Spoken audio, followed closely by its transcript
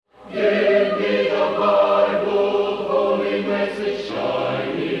Give me the Bible, holy message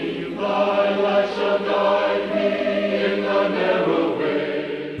shining, thy light shall guide me in the narrow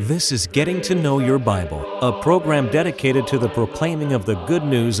way. This is Getting to Know Your Bible, a program dedicated to the proclaiming of the good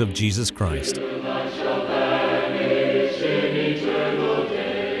news of Jesus Christ. Light shall vanish in eternal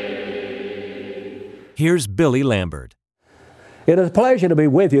day. Here's Billy Lambert. It is a pleasure to be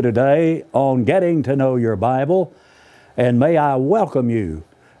with you today on Getting to Know Your Bible, and may I welcome you.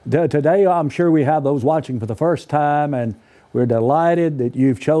 Today, I'm sure we have those watching for the first time, and we're delighted that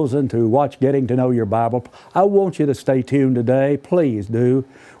you've chosen to watch Getting to Know Your Bible. I want you to stay tuned today. Please do.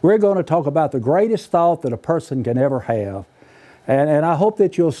 We're going to talk about the greatest thought that a person can ever have, and I hope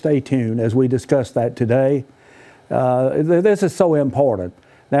that you'll stay tuned as we discuss that today. This is so important.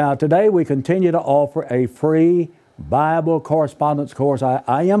 Now, today we continue to offer a free Bible correspondence course.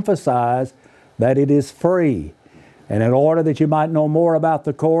 I emphasize that it is free. And in order that you might know more about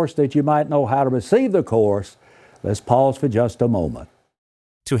the course, that you might know how to receive the course, let's pause for just a moment.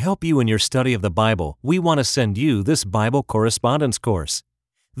 To help you in your study of the Bible, we want to send you this Bible correspondence course.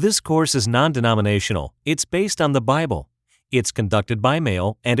 This course is non-denominational. It's based on the Bible. It's conducted by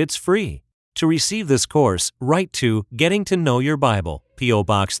mail, and it's free. To receive this course, write to Getting to Know Your Bible, P.O.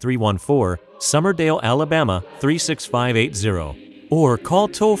 Box 314, Summerdale, Alabama 36580, or call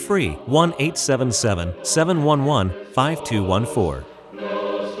toll-free 1-877-711-5214.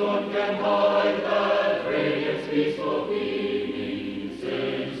 No storm can hide that radiance peaceful beaming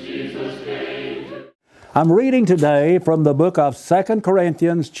since Jesus came. I'm reading today from the book of 2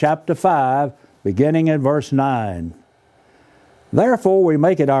 Corinthians chapter 5, beginning in verse 9. Therefore we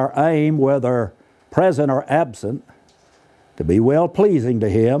make it our aim, whether present or absent, to be well-pleasing to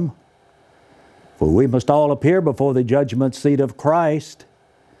Him. For we must all appear before the judgment seat of Christ,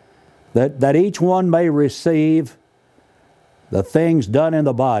 that each one may receive the things done in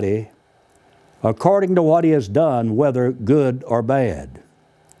the body according to what he has done, whether good or bad.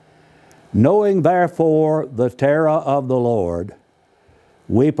 Knowing therefore the terror of the Lord,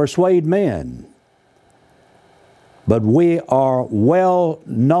 we persuade men, but we are well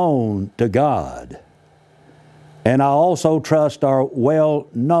known to God, and I also trust are well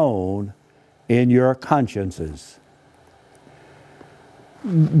known in your consciences.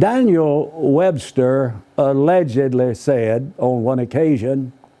 Daniel Webster allegedly said on one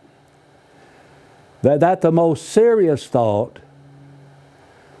occasion that the most serious thought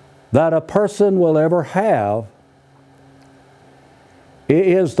that a person will ever have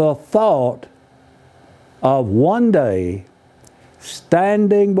is the thought of one day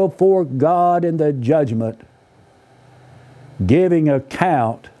standing before God in the judgment, giving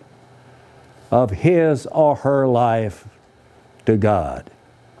account of his or her life to God.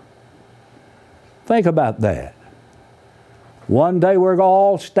 Think about that. One day we're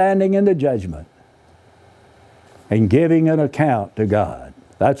all standing in the judgment and giving an account to God.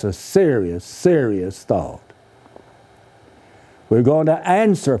 That's a serious, serious thought. We're going to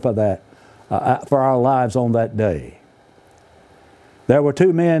answer for that, for our lives on that day. There were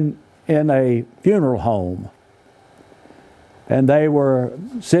two men in a funeral home, and they were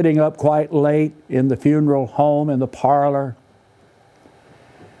sitting up quite late in the funeral home in the parlor.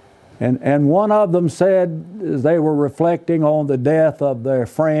 And one of them said, as they were reflecting on the death of their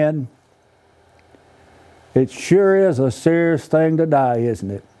friend, "It sure is a serious thing to die,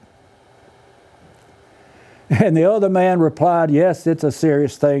 isn't it?" And the other man replied, "Yes, it's a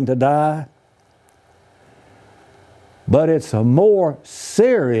serious thing to die, but it's more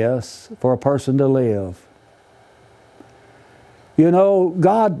serious for a person to live." You know,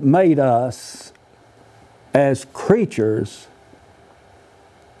 God made us as creatures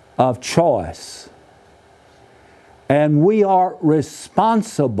of choice, and we are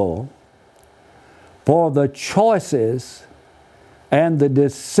responsible for the choices and the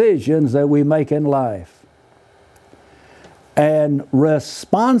decisions that we make in life. And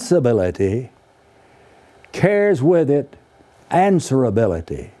responsibility carries with it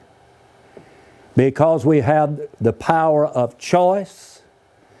answerability, because we have the power of choice,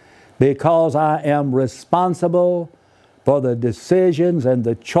 because I am responsible for the decisions and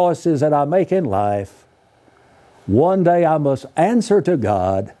the choices that I make in life. One day I must answer to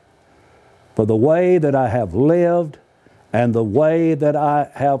God for the way that I have lived and the way that I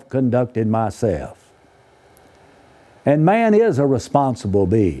have conducted myself. And man is a responsible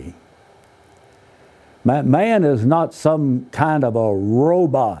being. Man is not some kind of a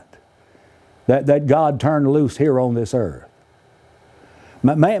robot that God turned loose here on this earth.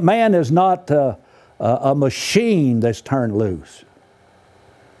 Man is not a machine that's turned loose.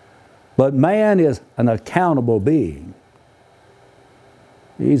 But man is an accountable being.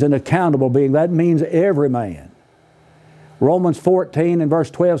 He's an accountable being. That means every man. Romans 14 and verse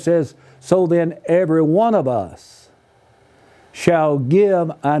 12 says, so then every one of us shall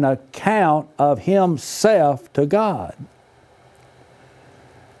give an account of himself to God.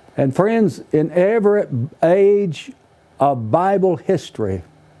 And friends, in every age of Bible history,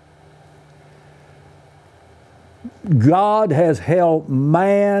 God has held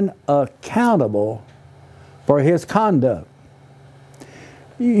man accountable for his conduct.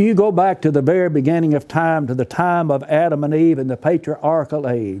 You go back to the very beginning of time, to the time of Adam and Eve in the patriarchal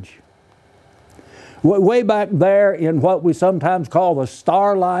age. Way back there in what we sometimes call the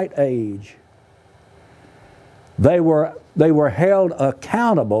starlight age, they were held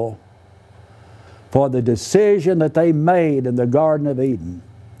accountable for the decision that they made in the Garden of Eden.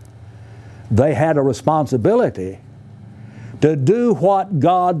 They had a responsibility to do what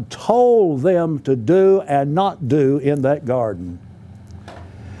God told them to do and not do in that garden.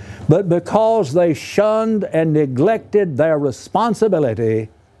 But because they shunned and neglected their responsibility,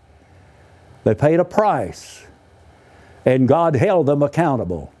 they paid a price, and God held them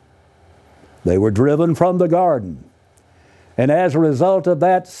accountable. They were driven from the garden, and as a result of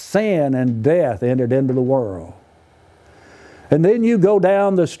that, sin and death entered into the world. And then you go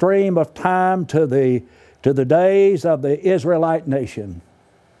down the stream of time to the days of the Israelite nation.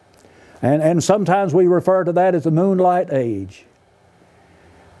 And sometimes we refer to that as the moonlight age.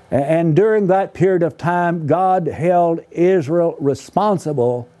 And during that period of time, God held Israel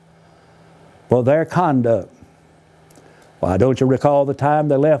responsible for their conduct. Why, don't you recall the time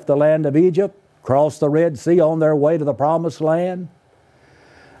they left the land of Egypt, crossed the Red Sea on their way to the Promised Land?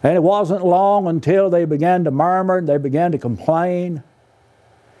 And it wasn't long until they began to murmur and they began to complain.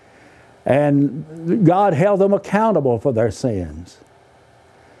 And God held them accountable for their sins.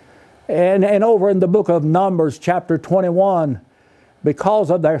 And over in the book of Numbers, chapter 21, because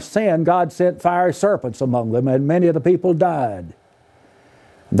of their sin, God sent fiery serpents among them, and many of the people died.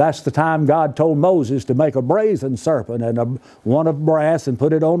 That's the time God told Moses to make a brazen serpent and one of brass and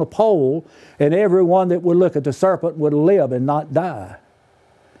put it on a pole, and everyone that would look at the serpent would live and not die.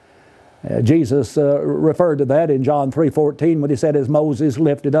 Jesus referred to that in John 3:14 when he said, as Moses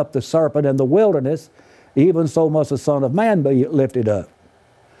lifted up the serpent in the wilderness, even so must the Son of Man be lifted up.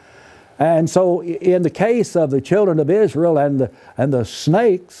 And so in the case of the children of Israel and the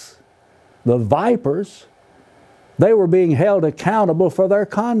snakes, the vipers, they were being held accountable for their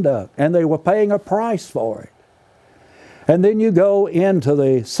conduct, and they were paying a price for it. And then you go into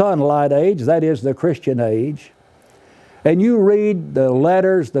the sunlight age, that is the Christian age, and you read the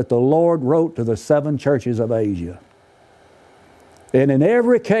letters that the Lord wrote to the 7 churches of Asia. And in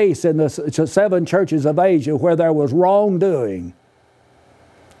every case in the 7 churches of Asia where there was wrongdoing,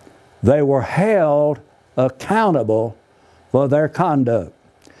 they were held accountable for their conduct.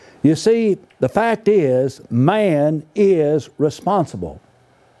 You see, the fact is, man is responsible.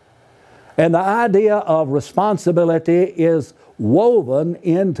 And the idea of responsibility is woven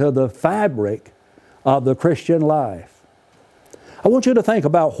into the fabric of the Christian life. I want you to think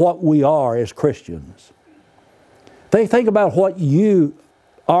about what we are as Christians. Think about what you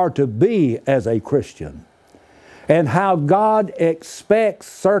are to be as a Christian, and how God expects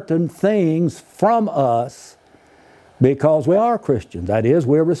certain things from us because we are Christians. That is,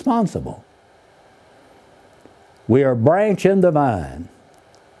 we're responsible. We are a branch in the vine.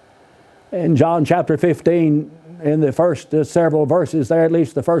 In John chapter 15, in the first several verses there, at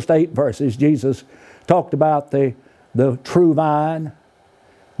least the first 8 verses, Jesus talked about the true vine,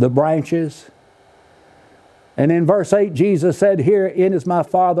 the branches. And in verse 8, Jesus said, "Herein is my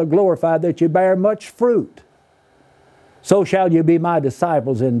Father glorified, that you bear much fruit. So shall you be my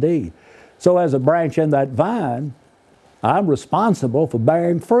disciples indeed." So as a branch in that vine, I'm responsible for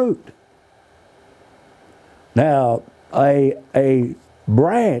bearing fruit. Now, a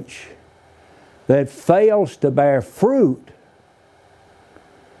branch that fails to bear fruit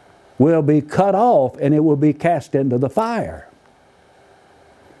will be cut off and it will be cast into the fire.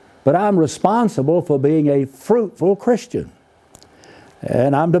 But I'm responsible for being a fruitful Christian,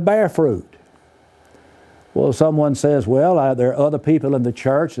 and I'm to bear fruit. Well, someone says, well, there are other people in the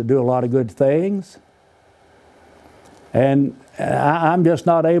church that do a lot of good things, and I'm just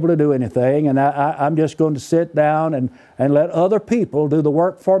not able to do anything, and I'm just going to sit down and let other people do the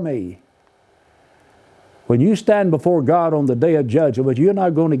work for me. When you stand before God on the day of judgment, you're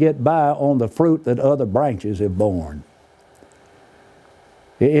not going to get by on the fruit that other branches have borne.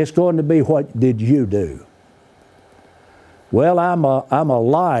 It's going to be, what did you do? Well, I'm a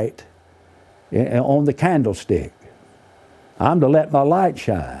light on the candlestick. I'm to let my light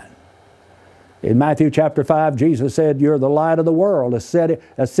shine. In Matthew chapter 5, Jesus said, you're the light of the world. A city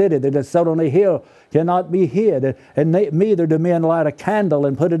that is set on a hill cannot be hid. And neither do men light a candle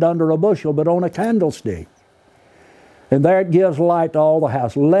and put it under a bushel, but on a candlestick. And there it gives light to all the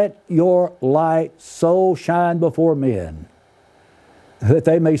house. Let your light so shine before men that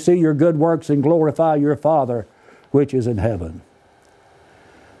they may see your good works and glorify your Father which is in heaven.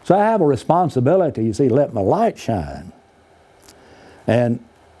 So I have a responsibility, you see, let my light shine. And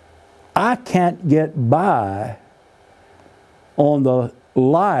I can't get by on the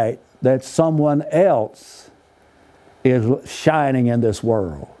light that someone else is shining in this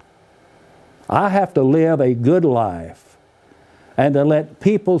world. I have to live a good life and to let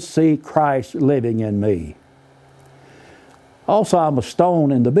people see Christ living in me. Also, I'm a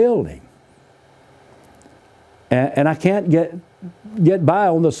stone in the building. And I can't get by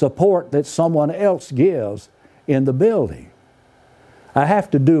on the support that someone else gives in the building. I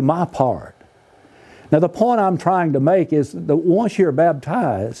have to do my part. Now, the point I'm trying to make is that once you're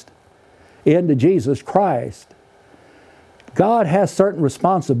baptized into Jesus Christ, God has certain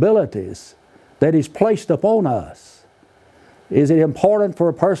responsibilities that He's placed upon us. Is it important for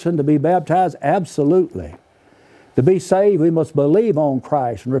a person to be baptized? Absolutely. To be saved, we must believe on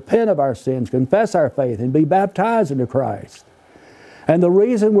Christ and repent of our sins, confess our faith, and be baptized into Christ. And the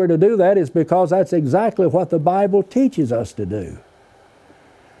reason we're to do that is because that's exactly what the Bible teaches us to do.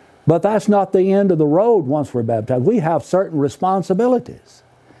 But that's not the end of the road once we're baptized. We have certain responsibilities.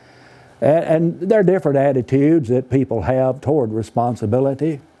 And there are different attitudes that people have toward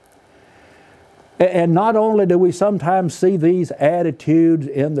responsibility. And not only do we sometimes see these attitudes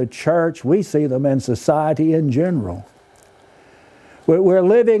in the church, we see them in society in general. We're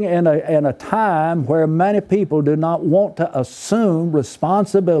living in a time where many people do not want to assume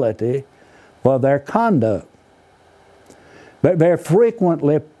responsibility for their conduct. But very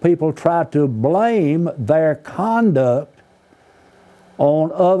frequently, people try to blame their conduct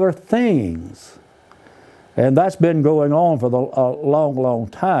on other things. And that's been going on for a long, long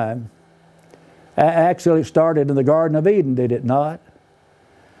time. Actually, it started in the Garden of Eden, did it not?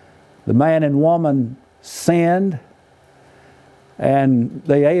 The man and woman sinned, and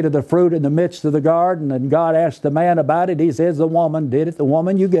they ate of the fruit in the midst of the garden, and God asked the man about it. He says, the woman did it. The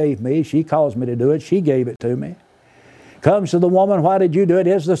woman you gave me, she caused me to do it. She gave it to me. Comes to the woman, why did you do it?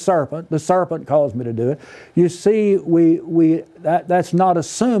 It's the serpent. The serpent caused me to do it. You see, that's not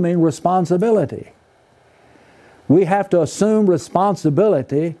assuming responsibility. We have to assume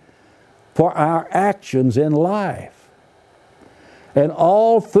responsibility for our actions in life. And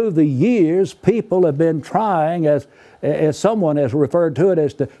all through the years, people have been trying, as someone has referred to it,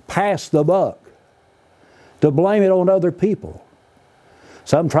 as to pass the buck, to blame it on other people.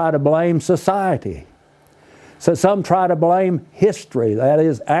 Some try to blame society. So some try to blame history, that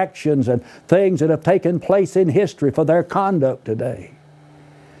is, actions and things that have taken place in history for their conduct today.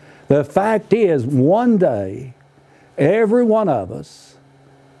 The fact is, one day, every one of us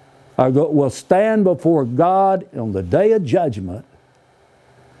will stand before God on the day of judgment,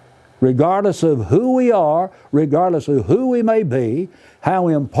 regardless of who we are, regardless of who we may be, how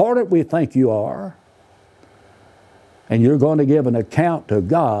important we think you are, and you're going to give an account to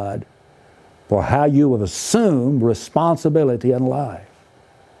God for how you have assumed responsibility in life.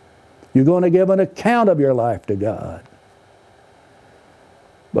 You're going to give an account of your life to God.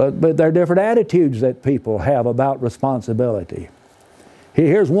 But there are different attitudes that people have about responsibility.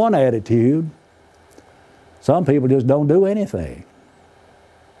 Here's one attitude. Some people just don't do anything.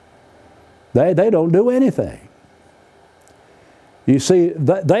 They don't do anything. You see,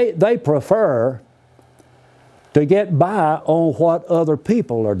 they prefer to get by on what other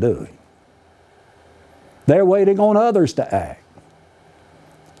people are doing. They're waiting on others to act.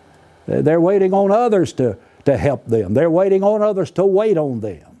 They're waiting on others to help them. They're waiting on others to wait on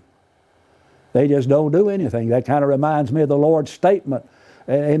them. They just don't do anything. That kind of reminds me of the Lord's statement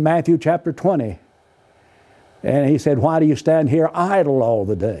in Matthew chapter 20. And He said, why do you stand here idle all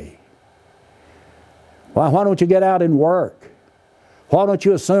the day? Why don't you get out and work? Why don't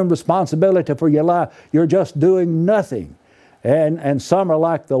you assume responsibility for your life? You're just doing nothing. And some are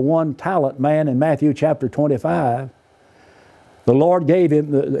like the one-talent man in Matthew chapter 25. The Lord gave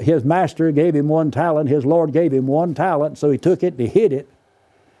him, his master gave him 1 talent. His Lord gave him 1 talent, so he took it and he hid it.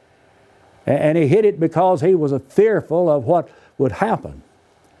 And he hid it because he was fearful of what would happen.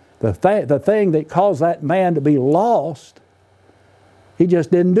 The thing that caused that man to be lost, he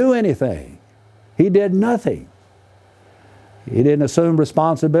just didn't do anything. He did nothing. He didn't assume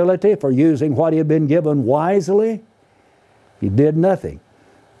responsibility for using what he had been given wisely. He did nothing.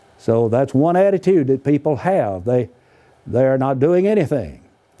 So that's one attitude that people have. They are not doing anything.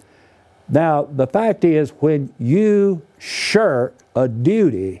 Now, the fact is, when you shirk a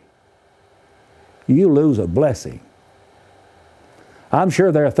duty, you lose a blessing. I'm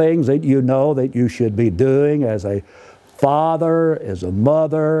sure there are things that you know that you should be doing as a father, as a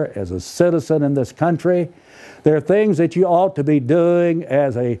mother, as a citizen in this country. There are things that you ought to be doing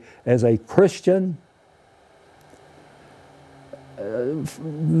as a Christian.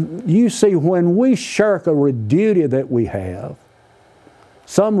 You see, when we shirk a duty that we have,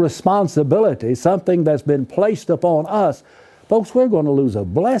 some responsibility, something that's been placed upon us, folks, we're going to lose a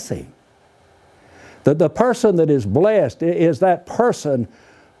blessing. The person that is blessed is that person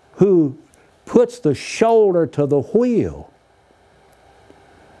who puts the shoulder to the wheel.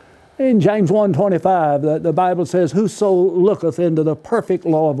 In James 1:25, the Bible says, "Whoso looketh into the perfect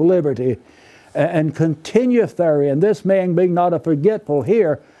law of liberty and continueth therein, this man being not a forgetful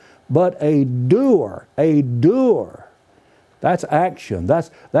hearer, but a doer." A doer. That's action.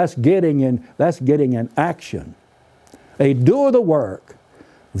 That's getting in action. A doer of the work,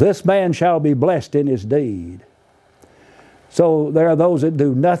 this man shall be blessed in his deed. So there are those that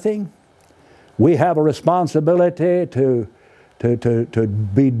do nothing. We have a responsibility to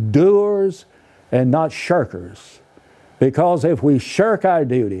be doers and not shirkers. Because if we shirk our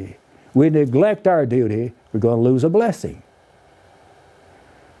duty, we neglect our duty, we're going to lose a blessing.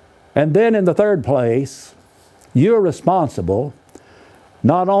 And then in the third place, you're responsible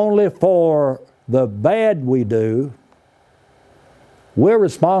not only for the bad we do, we're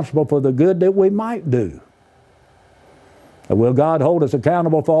responsible for the good that we might do. Will God hold us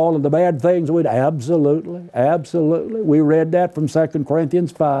accountable for all of the bad things we do? Absolutely, absolutely. We read that from 2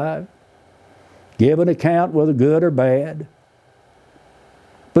 Corinthians 5. Give an account whether good or bad.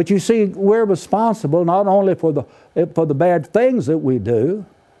 But you see, we're responsible not only for the bad things that we do,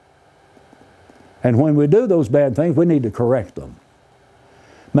 and when we do those bad things, we need to correct them.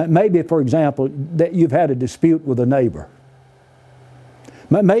 Maybe, for example, that you've had a dispute with a neighbor.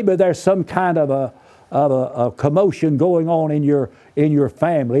 Maybe there's some kind of a commotion going on in your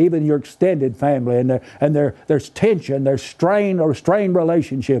family, even your extended family, and there's tension, there's strained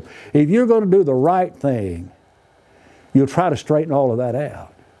relationship. If you're going to do the right thing, you'll try to straighten all of that out.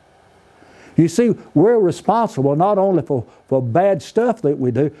 You see, we're responsible not only for bad stuff that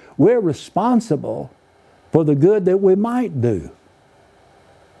we do, we're responsible for the good that we might do.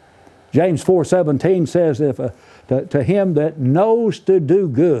 James 4:17 says, to him that knows to do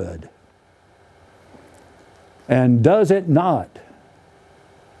good and does it not,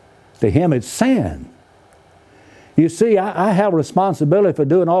 to him it's sin. You see, I have a responsibility for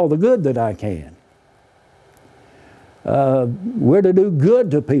doing all the good that I can. We're to do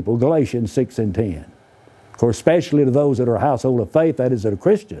good to people, Galatians 6:10. Of course, especially to those that are a household of faith, that is, that are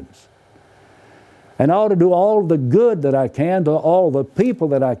Christians. And I ought to do all the good that I can to all the people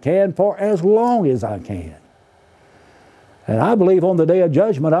that I can for as long as I can. And I believe on the day of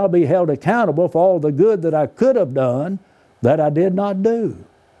judgment I'll be held accountable for all the good that I could have done that I did not do.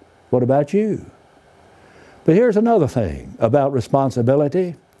 What about you? But here's another thing about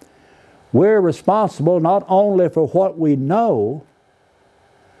responsibility. We're responsible not only for what we know,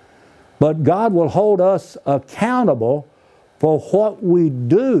 but God will hold us accountable for what we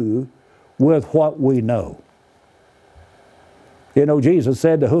do with what we know. You know, Jesus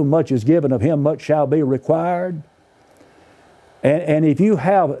said, to whom much is given, of him much shall be required. And if you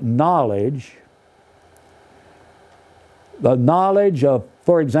have knowledge, the knowledge of,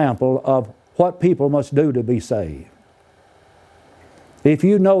 for example, of what people must do to be saved, if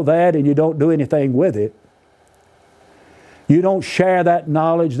you know that and you don't do anything with it, you don't share that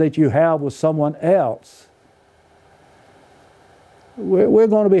knowledge that you have with someone else, we're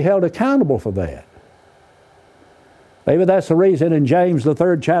going to be held accountable for that. Maybe that's the reason in James, the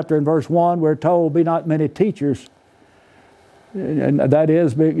 3rd chapter and verse 1, we're told, be not many teachers. And that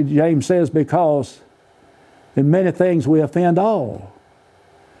is, James says, because in many things we offend all.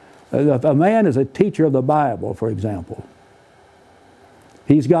 If a man is a teacher of the Bible, for example,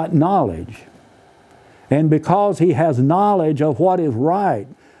 he's got knowledge. And because he has knowledge of what is right,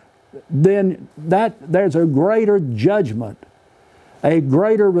 then there's a greater judgment, a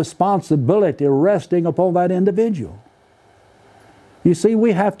greater responsibility resting upon that individual. You see,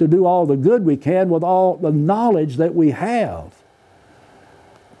 we have to do all the good we can with all the knowledge that we have.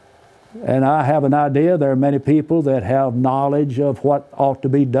 And I have an idea there are many people that have knowledge of what ought to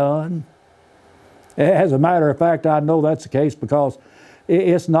be done. As a matter of fact, I know that's the case because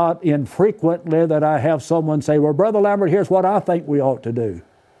it's not infrequently that I have someone say, well, Brother Lambert, here's what I think we ought to do.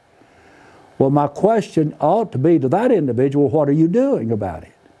 Well, my question ought to be to that individual, what are you doing about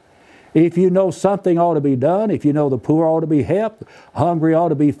it? If you know something ought to be done, if you know the poor ought to be helped, hungry ought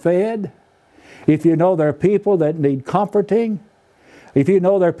to be fed, if you know there are people that need comforting, if you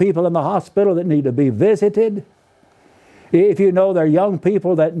know there are people in the hospital that need to be visited, if you know there are young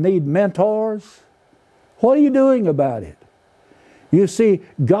people that need mentors, what are you doing about it? You see,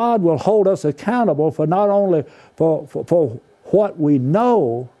 God will hold us accountable for not only for what we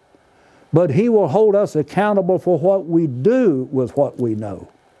know, but He will hold us accountable for what we do with what we know.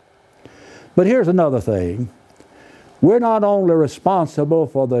 But here's another thing. We're not only responsible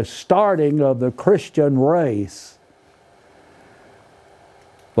for the starting of the Christian race,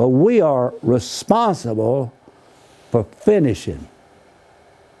 but we are responsible for finishing,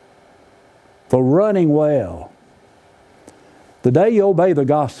 for running well. The day you obey the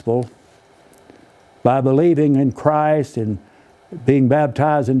gospel by believing in Christ and being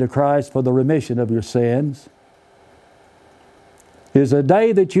baptized into Christ for the remission of your sins is the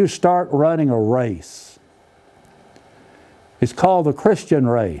day that you start running a race. It's called the Christian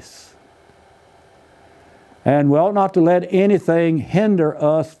race. And we ought not to let anything hinder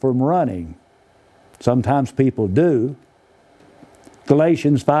us from running. Sometimes people do.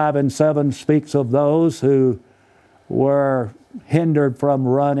 Galatians 5 and 7 speaks of those who were hindered from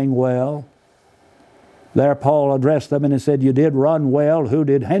running well. There Paul addressed them and he said, you did run well. Who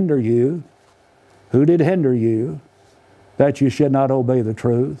did hinder you? Who did hinder you that you should not obey the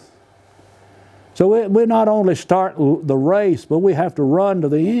truth? So we not only start the race, but we have to run to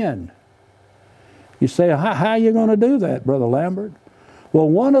the end. You say, how are you going to do that, Brother Lambert? Well,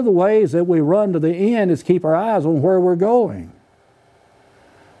 one of the ways that we run to the end is keep our eyes on where we're going.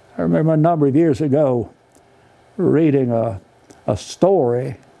 I remember a number of years ago reading a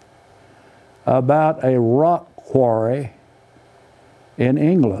story about a rock quarry in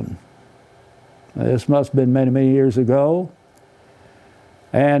England. This must have been many, many years ago.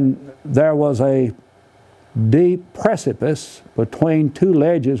 And there was a deep precipice between two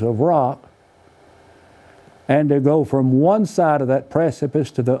ledges of rock. And to go from one side of that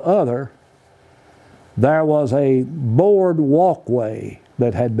precipice to the other, there was a board walkway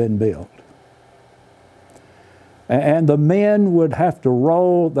that had been built. And the men would have to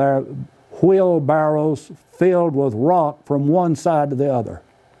roll their wheelbarrows filled with rock from one side to the other.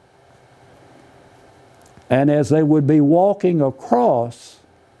 And as they would be walking across,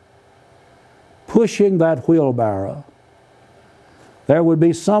 pushing that wheelbarrow, there would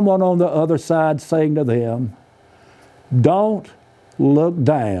be someone on the other side saying to them, don't look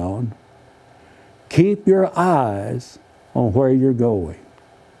down. Keep your eyes on where you're going.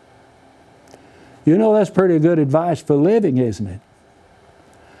 You know, that's pretty good advice for living, isn't it?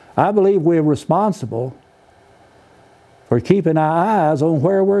 I believe we're responsible for keeping our eyes on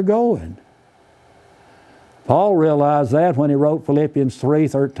where we're going. Paul realized that when he wrote Philippians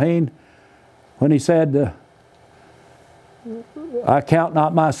 3:13, when he said, I count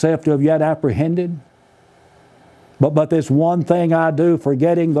not myself to have yet apprehended, but this one thing I do,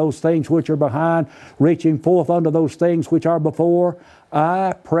 forgetting those things which are behind, reaching forth unto those things which are before,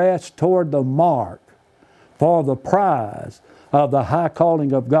 I press toward the mark for the prize of the high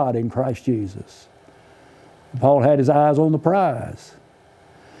calling of God in Christ Jesus. Paul had his eyes on the prize.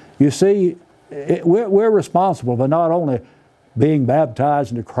 You see, we're responsible for not only being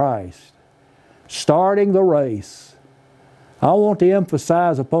baptized into Christ, starting the race. I want to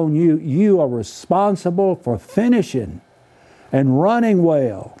emphasize upon you, you are responsible for finishing and running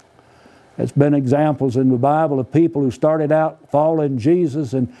well. There's been examples in the Bible of people who started out following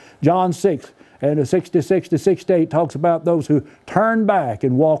Jesus, and John 6 and 66 to 68 talks about those who turn back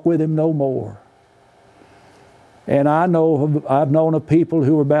and walk with Him no more. And I've known of people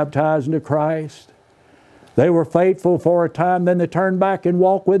who were baptized into Christ. They were faithful for a time, then they turned back and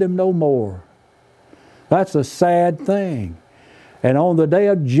walked with Him no more. That's a sad thing. And on the day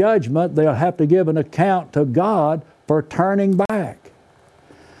of judgment, they'll have to give an account to God for turning back.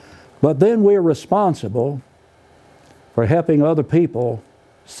 But then we're responsible for helping other people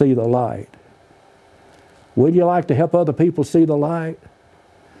see the light. Would you like to help other people see the light?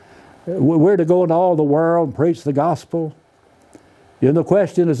 We're to go into all the world and preach the gospel. And the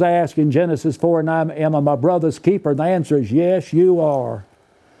question is asked in Genesis 4:9, am I my brother's keeper? And the answer is yes, you are.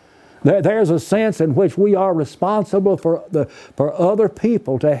 There's a sense in which we are responsible for other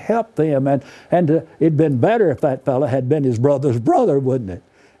people to help them. And it'd been better if that fellow had been his brother's brother, wouldn't it?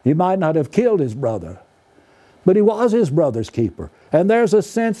 He might not have killed his brother. But he was his brother's keeper. And there's a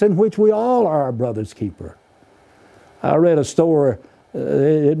sense in which we all are our brother's keeper. I read a story,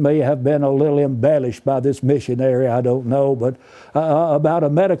 it may have been a little embellished by this missionary, I don't know, but about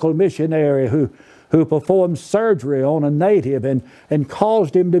a medical missionary who performed surgery on a native and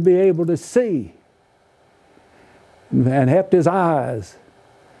caused him to be able to see and helped his eyes.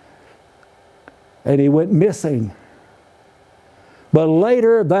 and he went missing. But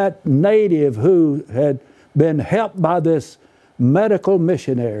later, that native who had been helped by this medical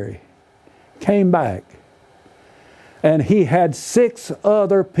missionary came back. And he had 6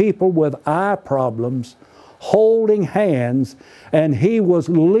 other people with eye problems holding hands, and he was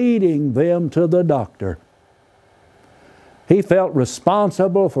leading them to the doctor. He felt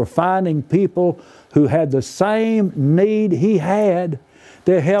responsible for finding people who had the same need he had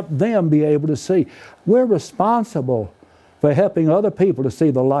to help them be able to see. We're responsible for helping other people to see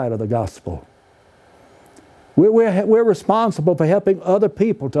the light of the gospel. We're responsible for helping other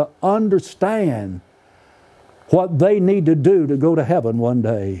people to understand what they need to do to go to heaven one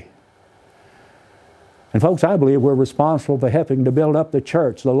day. And folks, I believe we're responsible for helping to build up the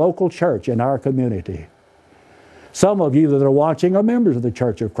church, the local church in our community. Some of you that are watching are members of the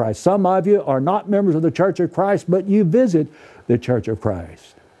Church of Christ. Some of you are not members of the Church of Christ, but you visit the Church of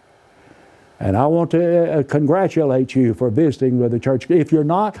Christ. And I want to congratulate you for visiting with the church. If you're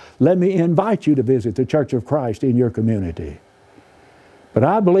not, let me invite you to visit the Church of Christ in your community. But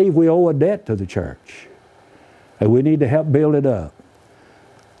I believe we owe a debt to the church, and we need to help build it up.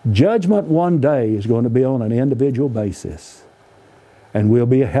 Judgment one day is going to be on an individual basis, and we'll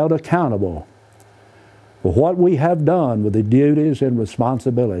be held accountable for what we have done with the duties and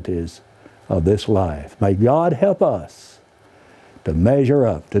responsibilities of this life. May God help us to measure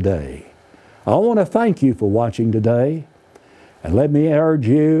up today. I want to thank you for watching today, and let me urge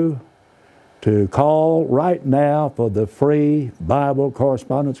you to call right now for the free Bible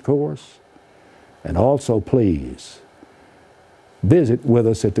correspondence course, and also please visit with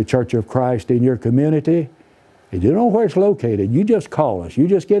us at the Church of Christ in your community. If you don't know where it's located, you just call us. You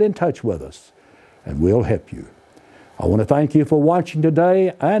just get in touch with us, and we'll help you. I want to thank you for watching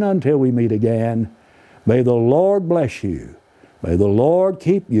today, and until we meet again, may the Lord bless you. May the Lord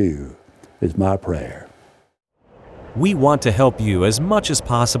keep you, is my prayer. We want to help you as much as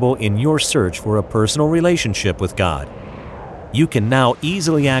possible in your search for a personal relationship with God. You can now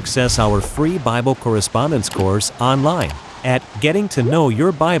easily access our free Bible correspondence course online at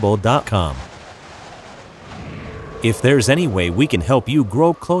gettingtoknowyourbible.com. If there's any way we can help you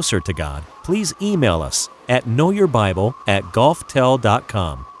grow closer to God, please email us at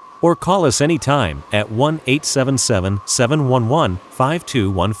knowyourbible@golftel.com or call us anytime at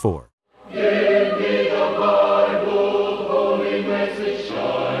 1-877-711-5214. Give me the Bible, holy message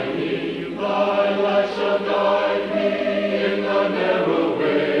shining, thy light shall guide me in the narrow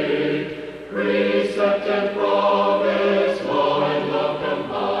way. Precept and promise, my love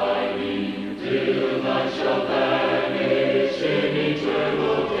combining, till I shall vanish in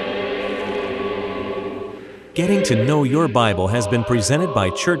eternal day. Getting to Know Your Bible has been presented by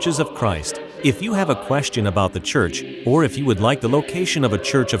Churches of Christ. If you have a question about the church, or if you would like the location of a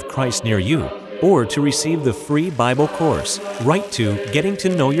Church of Christ near you, or to receive the free Bible course, write to Getting to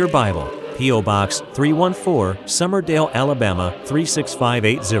Know Your Bible, P.O. Box 314, Summerdale, Alabama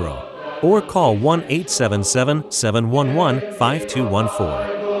 36580, or call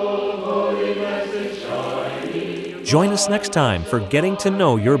 1-877-711-5214. Join us next time for Getting to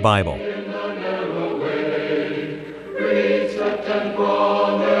Know Your Bible.